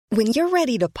When you're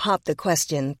ready to pop the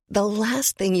question, the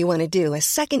last thing you want to do is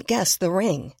second-guess the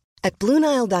ring. At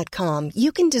BlueNile.com,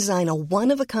 you can design a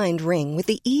one-of-a-kind ring with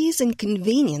the ease and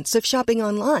convenience of shopping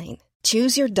online.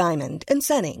 Choose your diamond and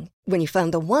setting. When you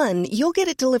find the one, you'll get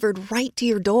it delivered right to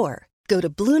your door. Go to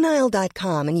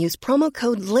BlueNile.com and use promo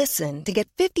code LISTEN to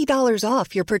get $50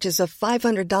 off your purchase of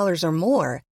 $500 or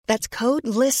more. That's code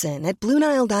LISTEN at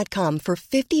BlueNile.com for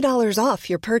 $50 off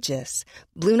your purchase.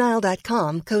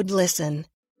 BlueNile.com, code LISTEN.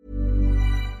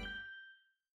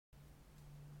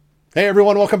 Hey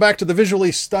everyone, welcome back to the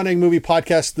Visually Stunning Movie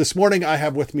Podcast. This morning I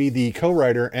have with me the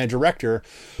co-writer and director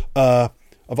of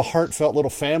a heartfelt little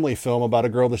family film about a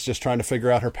girl that's just trying to figure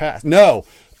out her past. No,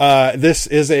 this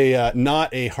is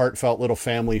not a heartfelt little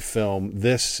family film.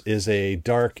 This is a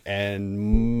dark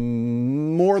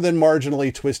and more than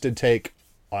marginally twisted take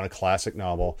on a classic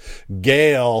novel.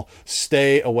 Gale,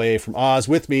 Stay Away from Oz.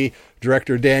 With me,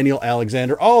 director Daniel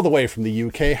Alexander, all the way from the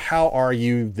UK. How are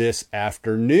you this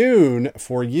afternoon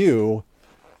for you?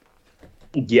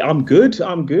 Yeah, I'm good.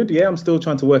 Yeah, I'm still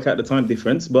trying to work out the time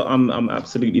difference, but I'm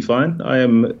absolutely fine. I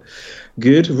am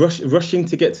good. Rushing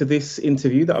to get to this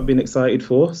interview that I've been excited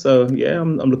for. So yeah,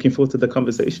 I'm looking forward to the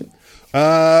conversation.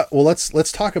 Well,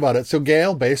 let's talk about it. So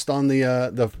Gale, based on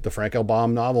the Frank L.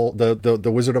 Baum novel,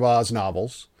 the Wizard of Oz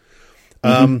novels.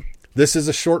 This is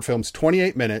a short film. It's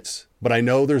 28 minutes, but I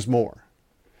know there's more.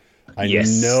 I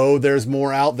know there's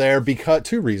more out there because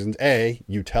two reasons. A,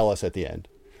 you tell us at the end.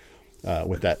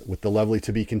 With the lovely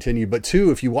to be continued. But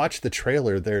two, if you watch the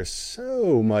trailer, there's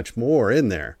so much more in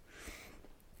there.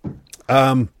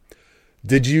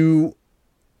 Did you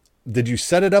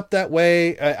set it up that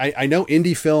way? I know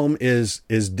indie film is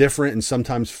different, and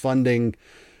sometimes funding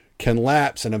can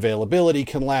lapse and availability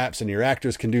can lapse and your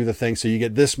actors can do the thing. So you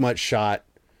get this much shot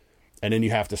and then you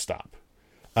have to stop.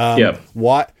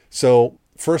 So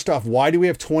first off, why do we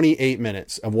have 28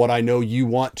 minutes of what I know you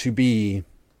want to be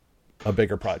a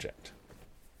bigger project?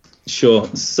 Sure.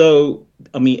 So,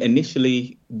 I mean,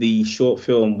 initially the short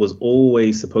film was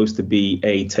always supposed to be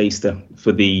a taster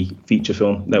for the feature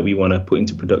film that we want to put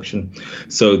into production.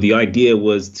 So the idea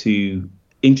was to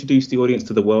introduce the audience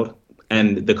to the world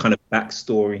and the kind of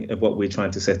backstory of what we're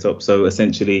trying to set up. So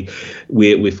essentially,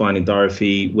 we're finding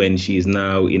Dorothy when she is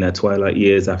now in her twilight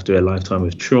years after a lifetime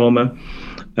of trauma.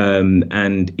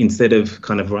 And instead of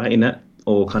kind of writing that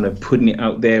or kind of putting it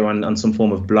out there on some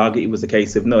form of blog, it was a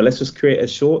case of, no, let's just create a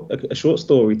short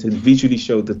story to visually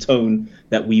show the tone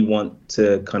that we want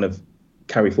to kind of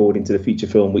carry forward into the feature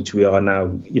film, which we are now,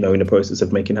 in the process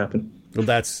of making happen. Well,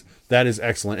 that is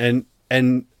excellent.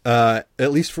 And at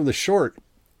least for the short,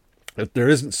 there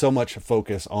isn't so much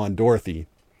focus on Dorothy.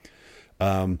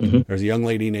 There's a young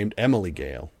lady named Emily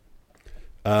Gale,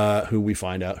 who we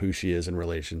find out who she is in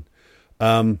relation.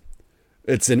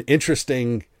 It's an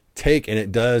interesting take, and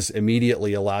it does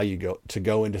immediately allow you to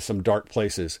go into some dark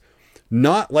places.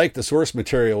 Not like the source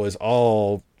material is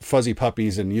all fuzzy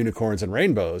puppies and unicorns and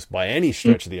rainbows by any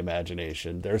stretch of the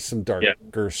imagination. There's some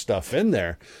darker stuff in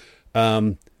there.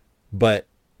 But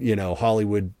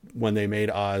Hollywood, when they made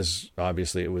Oz,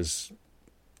 obviously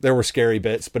there were scary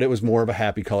bits, but it was more of a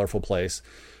happy, colorful place.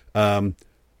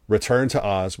 Return to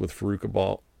Oz with Farouk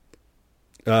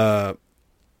Abal,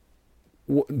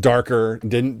 darker,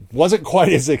 wasn't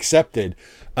quite as accepted.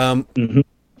 Can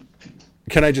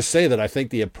I just say that I think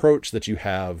the approach that you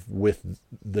have with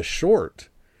the short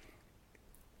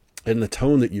and the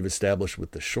tone that you've established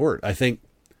with the short, I think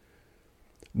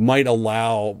might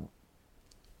allow,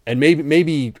 and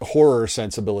maybe horror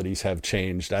sensibilities have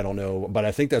changed, I don't know, but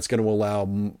I think that's going to allow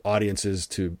audiences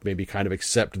to maybe kind of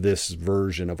accept this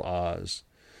version of Oz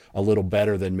a little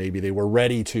better than maybe they were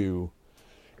ready to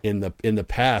in the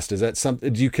past. Is that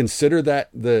something, do you consider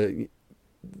that the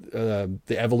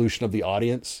evolution of the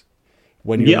audience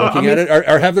when you're looking at it,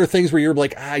 or have there things where you're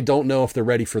like, I don't know if they're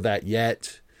ready for that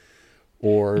yet?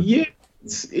 Or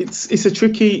it's a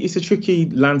tricky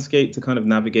landscape to kind of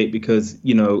navigate because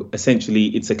essentially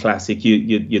it's a classic.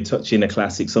 You're touching a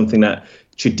classic, something that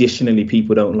traditionally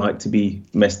people don't like to be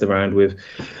messed around with,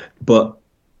 but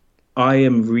I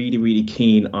am really, really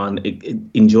keen on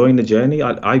enjoying the journey.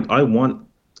 I want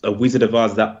a Wizard of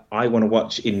Oz that I want to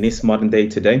watch in this modern day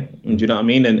today. Do you know what I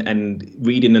mean? And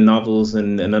reading the novels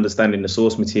and understanding the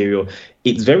source material,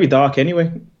 it's very dark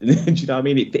anyway. Do you know what I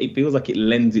mean? It feels like it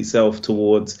lends itself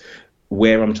towards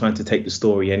where I'm trying to take the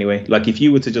story anyway. Like if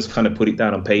you were to just kind of put it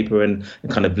down on paper and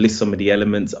kind of list some of the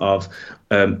elements of,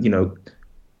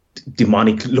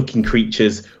 demonic looking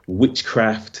creatures,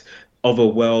 witchcraft, other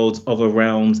worlds, other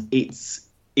realms,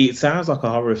 it sounds like a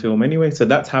horror film anyway. So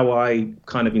that's how I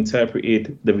kind of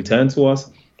interpreted The Return to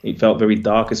Oz. It felt very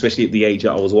dark, especially at the age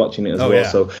that I was watching it as well. Yeah.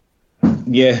 So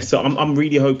Yeah, so I'm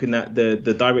really hoping that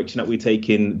the direction that we take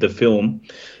in the film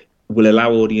will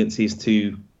allow audiences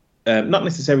to not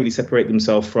necessarily separate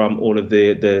themselves from all of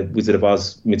the Wizard of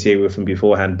Oz material from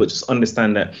beforehand, but just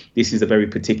understand that this is a very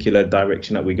particular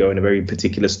direction that we go in, a very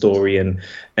particular story and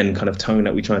kind of tone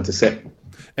that we're trying to set.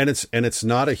 And it's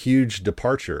not a huge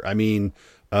departure. I mean,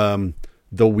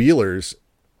 the Wheelers,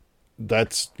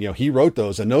 that's, he wrote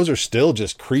those, and those are still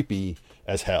just creepy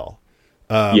as hell.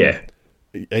 Yeah.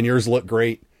 And yours look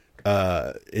great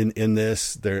in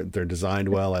this. They're designed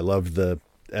well. I loved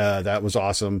that was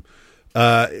awesome.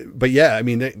 But yeah, I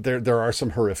mean, there are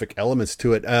some horrific elements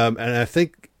to it. And I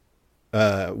think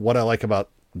what I like about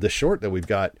the short that we've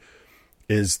got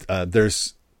is there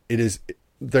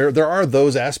are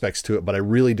those aspects to it, but I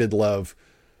really did love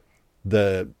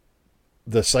the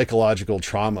psychological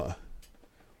trauma,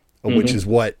 which is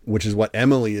what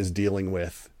Emily is dealing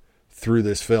with through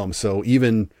this film. So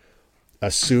even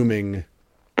assuming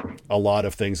a lot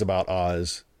of things about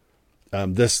Oz,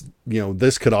 this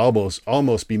could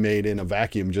almost be made in a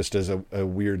vacuum, just as a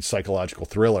weird psychological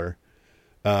thriller,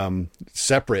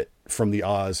 separate from the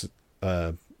Oz,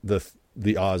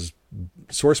 the Oz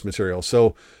source material.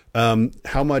 So,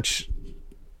 how much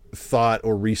thought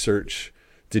or research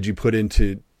did you put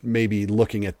into maybe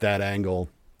looking at that angle,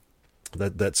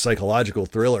 that psychological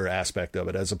thriller aspect of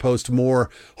it, as opposed to more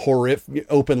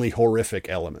openly horrific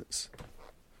elements?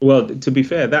 Well, to be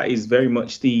fair, that is very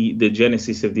much the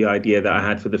genesis of the idea that I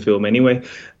had for the film anyway.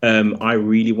 I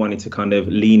really wanted to kind of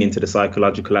lean into the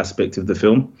psychological aspect of the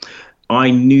film. I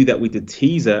knew that with the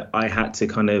teaser, I had to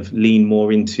kind of lean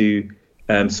more into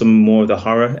some more of the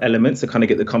horror elements to kind of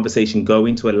get the conversation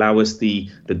going, to allow us the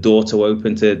door to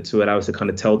open, to allow us to kind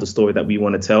of tell the story that we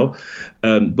want to tell.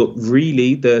 But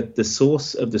really, the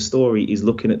source of the story is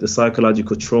looking at the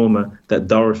psychological trauma that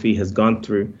Dorothy has gone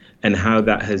through and how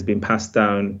that has been passed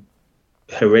down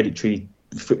hereditary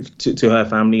to her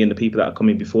family and the people that are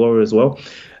coming before her as well.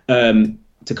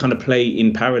 To kind of play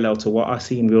in parallel to what I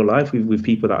see in real life with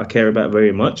people that I care about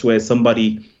very much, where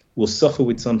somebody will suffer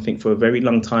with something for a very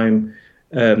long time,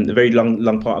 a very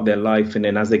long part of their life, and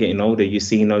then as they're getting older, you're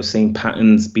seeing those same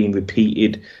patterns being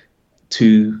repeated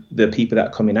to the people that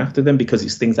are coming after them, because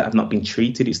it's things that have not been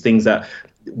treated. It's things that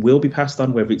will be passed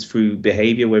on, whether it's through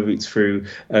behavior, whether it's through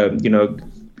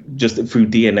just through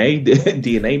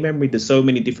DNA memory. There's so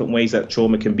many different ways that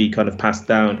trauma can be kind of passed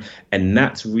down, and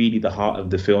that's really the heart of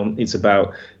the film. It's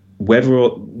about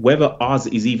whether Oz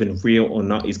is even real or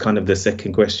not is kind of the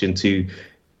second question to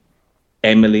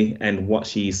Emily and what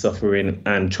she's suffering,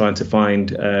 and trying to find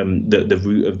the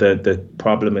root of the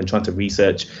problem, and trying to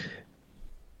research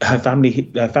her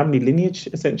family lineage,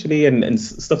 essentially, and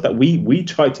stuff that we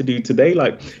try to do today.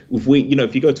 Like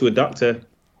if you go to a doctor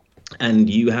and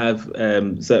you have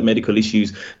certain medical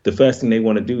issues, the first thing they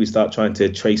want to do is start trying to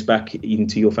trace back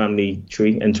into your family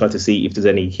tree and try to see if there's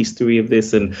any history of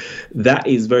this. And that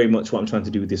is very much what I'm trying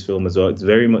to do with this film as well. It's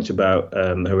very much about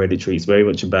hereditary. It's very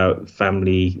much about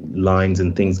family lines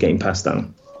and things getting passed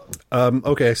down.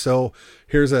 Okay, so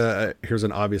here's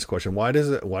an obvious question. Why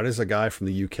does a guy from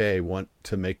the UK want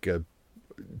to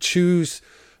choose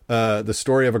the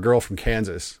story of a girl from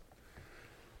Kansas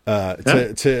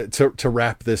to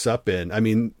wrap this up in? I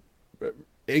mean,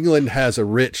 England has a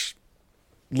rich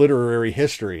literary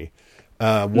history.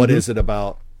 What is it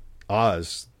about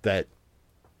Oz that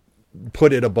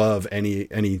put it above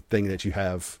anything that you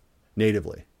have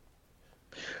natively?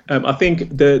 I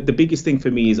think the biggest thing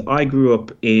for me is I grew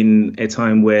up in a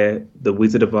time where The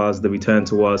Wizard of Oz, The Return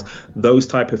to Oz, those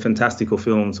type of fantastical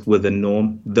films were the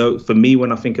norm. Though for me,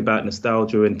 when I think about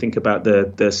nostalgia and think about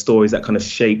the stories that kind of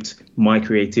shaped my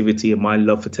creativity and my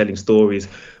love for telling stories,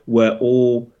 were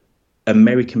all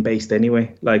American based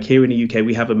anyway. Like here in the UK,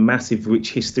 we have a massive,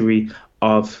 rich history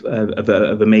of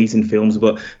amazing films.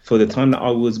 But for the time that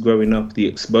I was growing up, the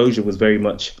exposure was very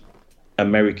much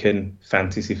American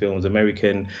fantasy films,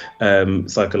 American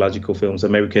psychological films,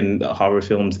 American horror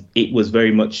films. It was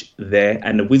very much there.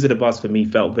 And The Wizard of Oz for me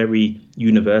felt very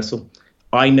universal.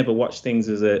 I never watched things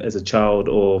as a child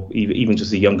or even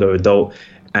just a younger adult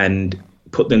and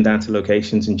put them down to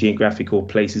locations and geographical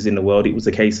places in the world. It was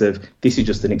a case of, this is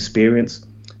just an experience.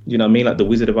 You know what I mean? Like The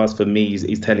Wizard of Oz for me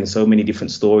is telling so many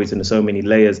different stories and so many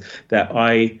layers that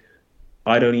I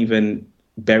don't even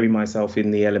bury myself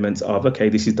in the elements of, okay,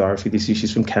 this is Dorothy,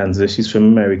 she's from Kansas, she's from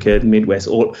America, Midwest.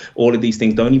 All of these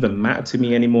things don't even matter to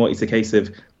me anymore. It's a case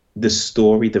of the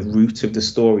story, the root of the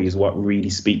story is what really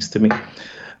speaks to me.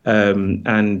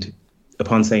 And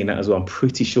upon saying that as well, I'm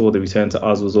pretty sure The Return to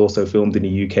Oz was also filmed in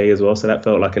the UK as well. So that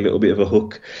felt like a little bit of a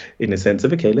hook in the sense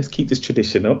of, okay, let's keep this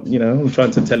tradition up. You know, I'm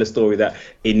trying to tell a story that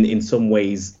in some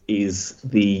ways is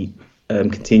the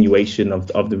continuation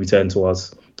of the Return to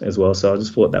Oz as well. So I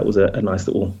just thought that was a nice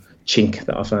little chink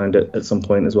that I found at some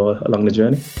point as well along the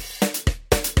journey.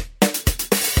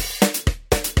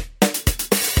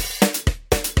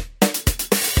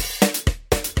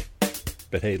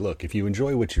 But hey, look, if you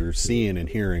enjoy what you're seeing and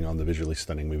hearing on the Visually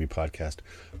Stunning Movie Podcast,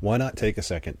 why not take a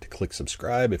second to click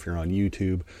subscribe if you're on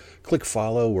YouTube, click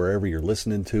follow wherever you're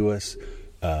listening to us.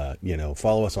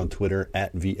 Follow us on Twitter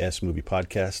at VS Movie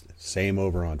Podcast. Same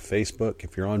over on Facebook.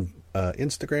 If you're on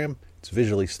Instagram, it's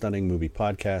Visually Stunning Movie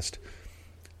Podcast.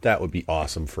 That would be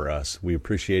awesome for us. We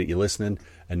appreciate you listening.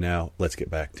 And now let's get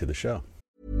back to the show.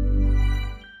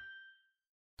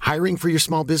 Hiring for your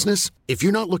small business? If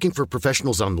you're not looking for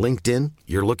professionals on LinkedIn,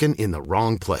 you're looking in the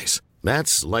wrong place.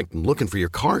 That's like looking for your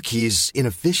car keys in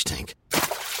a fish tank.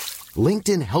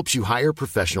 LinkedIn helps you hire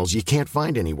professionals you can't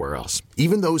find anywhere else,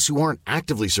 even those who aren't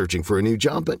actively searching for a new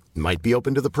job but might be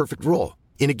open to the perfect role.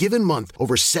 In a given month,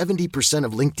 over 70%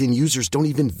 of LinkedIn users don't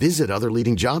even visit other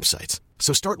leading job sites.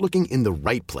 So start looking in the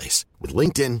right place. With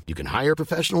LinkedIn, you can hire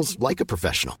professionals like a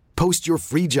professional. Post your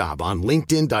free job on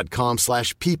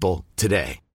linkedin.com/people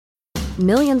today.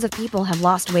 Millions of people have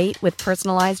lost weight with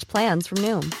personalized plans from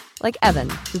Noom. Like Evan,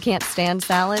 who can't stand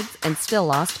salads and still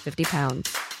lost 50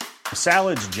 pounds.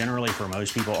 Salads generally for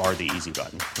most people are the easy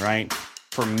button, right?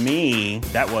 For me,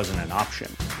 that wasn't an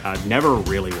option. I never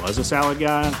really was a salad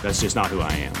guy. That's just not who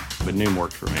I am. But Noom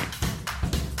worked for me.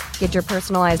 Get your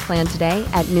personalized plan today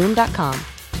at Noom.com.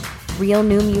 Real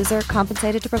Noom user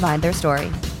compensated to provide their story.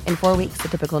 In 4 weeks, the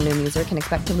typical Noom user can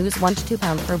expect to lose 1 to 2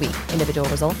 pounds per week. Individual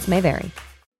results may vary.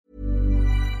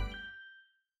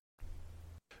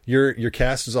 Your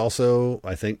cast is also,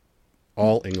 I think,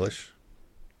 all English,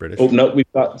 British. Oh no, we've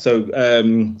got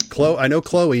I know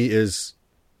Chloe is.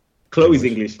 Chloe's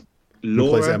English.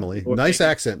 Laura, who plays Emily. Nice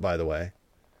accent, by the way.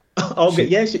 Okay,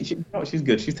 yeah, she's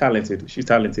good. She's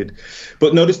talented.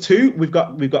 But no, there's two. We've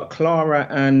got Clara,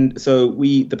 and so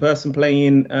the person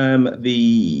playing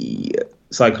the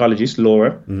psychologist,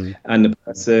 Laura, and the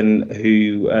person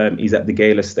who is at the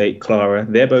Gale estate, Clara.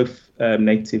 They're both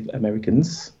Native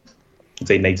Americans. I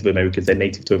say Native Americans. They're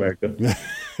native to America.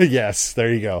 Yes,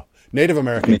 there you go. Native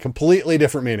American, completely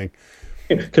different meaning.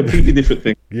 Completely different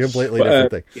thing. Completely different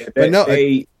thing. Yeah, but no,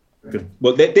 they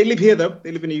live here though.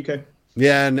 They live in the UK.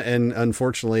 Yeah, and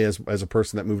unfortunately, as a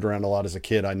person that moved around a lot as a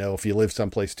kid, I know if you live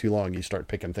someplace too long, you start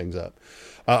picking things up.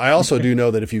 I also do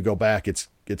know that if you go back, it's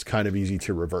kind of easy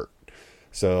to revert.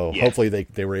 So hopefully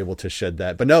they were able to shed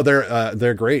that. But no,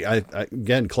 they're great.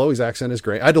 Again, Chloe's accent is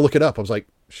great. I had to look it up. I was like,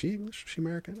 she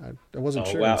American? I wasn't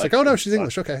sure. Wow. It's like, oh no, she's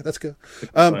English. Okay, that's good.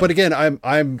 But again,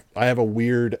 I have a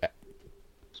weird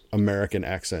American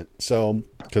accent, so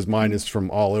because mine is from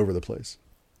all over the place.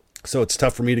 So it's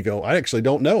tough for me to go, I actually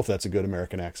don't know if that's a good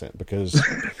American accent, because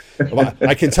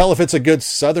I can tell if it's a good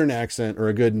Southern accent or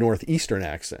a good Northeastern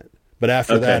accent. But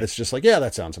after that, it's just like, yeah,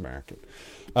 that sounds American.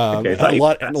 A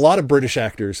lot of British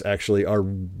actors actually are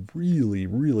really,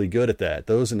 really good at that.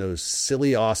 Those and those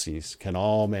silly Aussies can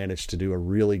all manage to do a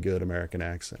really good American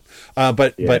accent.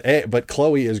 But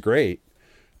Chloe is great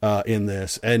in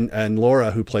this, and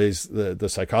Laura, who plays the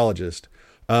psychologist.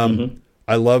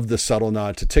 I love the subtle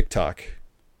nod to TikTok.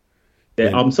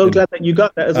 Yeah, I'm so glad that you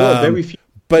got that as well. Very few.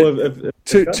 But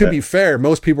to be fair,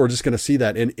 most people are just going to see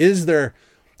that. And is there?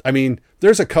 I mean,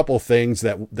 there's a couple things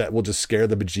that will just scare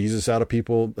the bejesus out of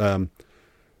people.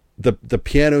 The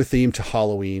piano theme to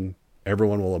Halloween,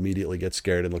 everyone will immediately get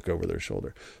scared and look over their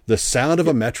shoulder. The sound of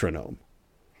a metronome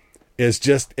is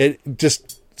just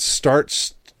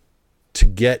starts to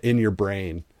get in your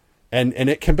brain, and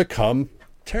it can become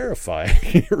terrifying.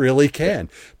 It really can.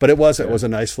 But it was a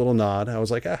nice little nod. I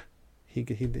was like,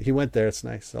 he went there. It's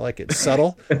nice. I like it.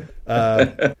 Subtle,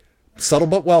 subtle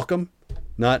but welcome.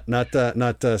 Not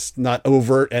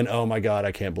overt, and oh my God,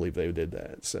 I can't believe they did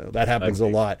that. So that happens a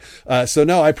lot. So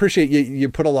no, I appreciate you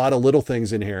put a lot of little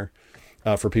things in here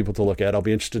for people to look at. I'll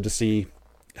be interested to see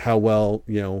how well,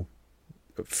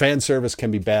 fan service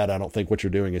can be bad. I don't think what you're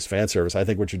doing is fan service. I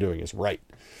think what you're doing is right,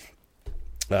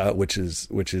 which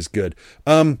is good.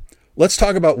 Let's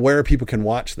talk about where people can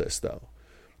watch this though.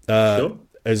 Sure.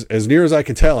 As near as I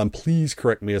can tell, and please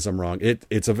correct me as I'm wrong,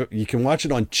 you can watch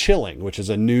it on Chilling, which is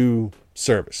a new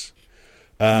service.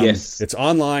 Yes, it's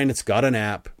online. It's got an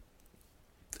app,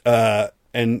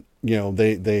 and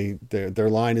their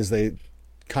line is they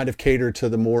kind of cater to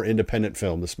the more independent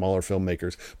film, the smaller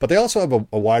filmmakers, but they also have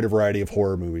a wider variety of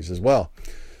horror movies as well.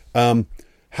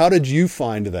 How did you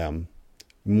find them?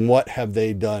 What have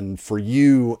they done for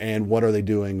you, and what are they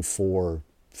doing for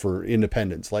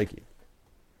independents like you?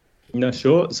 No,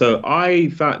 sure. So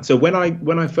when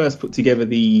I first put together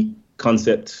the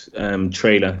concept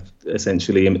trailer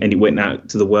essentially, and it went out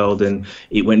to the world and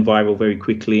it went viral very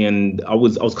quickly. And I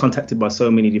was contacted by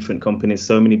so many different companies,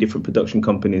 so many different production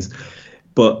companies,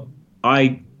 but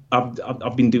I've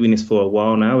been doing this for a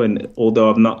while now, and although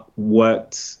I've not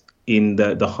worked in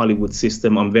the Hollywood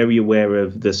system, I'm very aware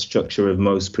of the structure of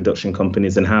most production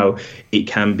companies and how it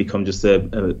can become just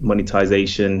a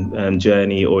monetization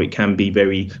journey, or it can be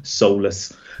very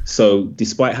soulless. So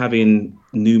despite having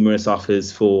numerous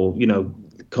offers for,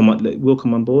 we'll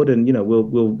come on board and,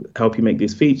 we'll help you make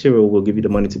this feature, or we'll give you the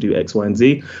money to do X, Y, and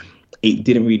Z, it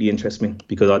didn't really interest me,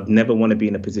 because I'd never want to be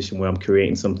in a position where I'm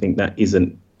creating something that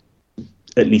isn't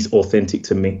at least authentic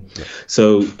to me. Yeah.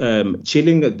 So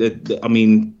chilling,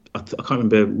 I can't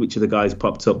remember which of the guys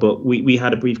popped up, but we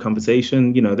had a brief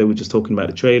conversation. They were just talking about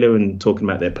the trailer and talking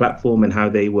about their platform and how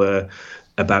they were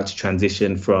about to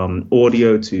transition from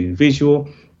audio to visual.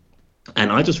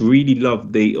 And I just really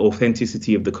loved the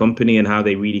authenticity of the company and how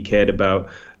they really cared about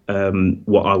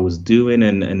what I was doing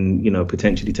and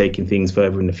potentially taking things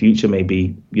further in the future,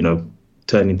 maybe,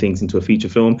 turning things into a feature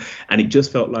film. And it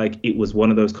just felt like it was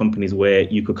one of those companies where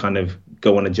you could kind of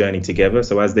go on a journey together.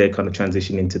 So as they're kind of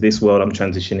transitioning into this world, I'm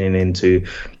transitioning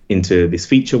into this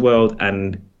feature world.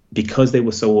 And because they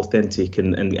were so authentic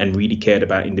and really cared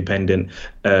about independent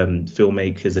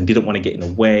filmmakers and didn't want to get in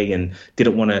the way and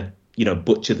didn't want to,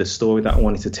 butcher the story that I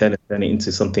wanted to tell and turn it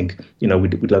into something,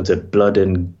 with loads of blood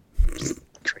and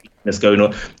craziness going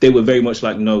on, they were very much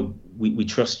like, no, we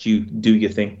trust you, do your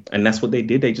thing. And that's what they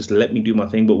did. They just let me do my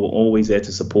thing, but were always there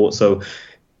to support. So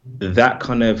that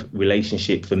kind of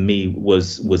relationship for me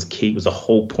was key, was the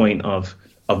whole point of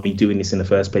me doing this in the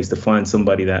first place, to find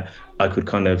somebody that I could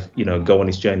kind of, go on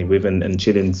this journey with, and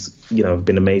Chilling's,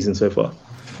 been amazing so far.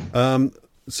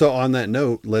 So on that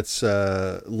note, let's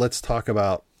talk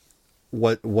about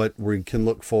what we can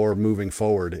look for moving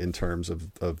forward in terms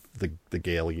of the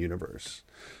Gale universe.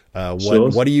 Sure.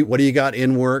 What do you got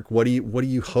in work? What are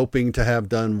you hoping to have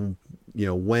done?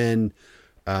 When?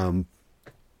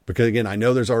 Because again, I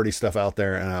know there's already stuff out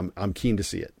there, and I'm keen to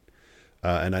see it,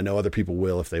 and I know other people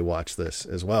will if they watch this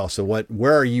as well. So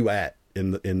where are you at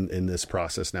in this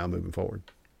process now, moving forward?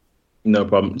 No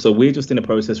problem. So we're just in a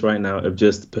process right now of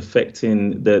just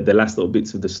perfecting the last little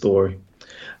bits of the story.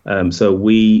 So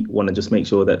we want to just make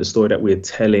sure that the story that we're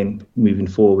telling moving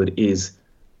forward is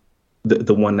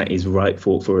the one that is right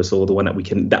for us all, the one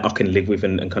that I can live with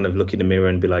and kind of look in the mirror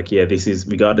and be like, yeah, this is,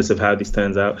 regardless of how this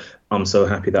turns out, I'm so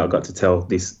happy that I got to tell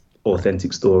this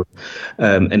authentic story.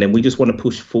 And then we just want to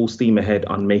push full steam ahead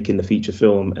on making the feature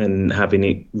film and having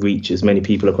it reach as many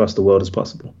people across the world as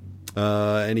possible.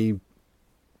 Any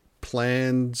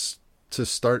plans to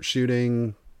start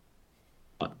shooting?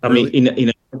 I mean,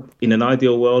 in an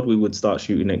ideal world, we would start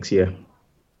shooting next year.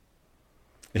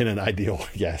 In an ideal,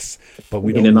 yes, but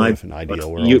we don't live in an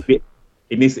ideal world.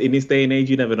 In this day and age,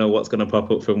 you never know what's going to pop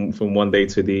up from one day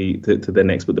to the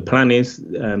next. But the plan is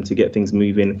to get things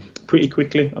moving pretty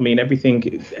quickly. I mean,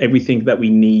 everything that we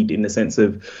need in the sense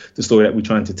of the story that we're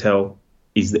trying to tell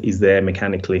is there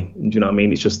mechanically. Do you know what I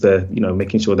mean? It's just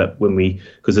making sure that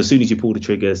because as soon as you pull the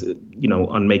triggers,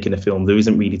 on making a film, there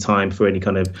isn't really time for any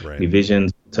kind of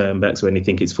revisions, turnbacks or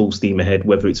anything. It's full steam ahead,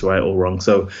 whether it's right or wrong.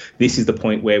 So this is the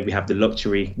point where we have the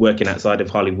luxury, working outside of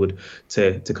Hollywood,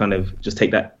 to kind of just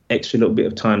take that extra little bit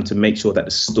of time to make sure that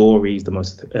the story is the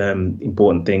most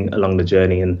important thing along the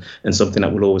journey, and something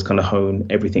that we'll always kind of hone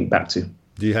everything back to.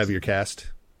 Do you have your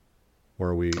cast?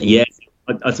 Or are we? Yeah.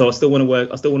 So I still want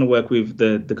to work with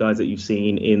the guys that you've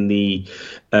seen in the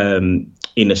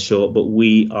short, but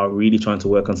we are really trying to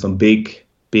work on some big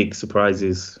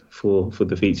surprises for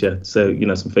the feature. So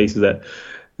some faces that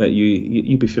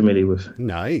you'd be familiar with.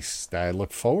 Nice. I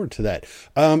look forward to that.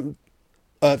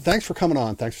 Thanks for coming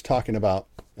on. Thanks for talking about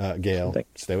Gale.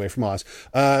 Thanks. Stay away from Oz.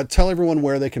 Tell everyone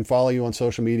where they can follow you on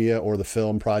social media or the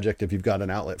film project if you've got an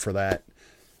outlet for that.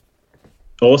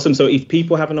 Awesome. So if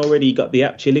people haven't already got the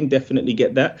app Chilling, definitely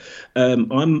get that.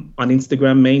 I'm on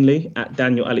Instagram mainly at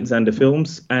Daniel Alexander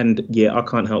Films. And yeah, I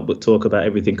can't help but talk about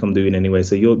everything I'm doing anyway.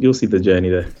 So you'll see the journey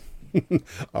there.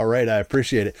 All right. I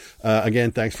appreciate it.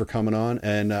 Again, thanks for coming on.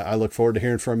 And I look forward to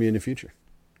hearing from you in the future.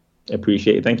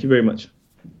 Appreciate it. Thank you very much.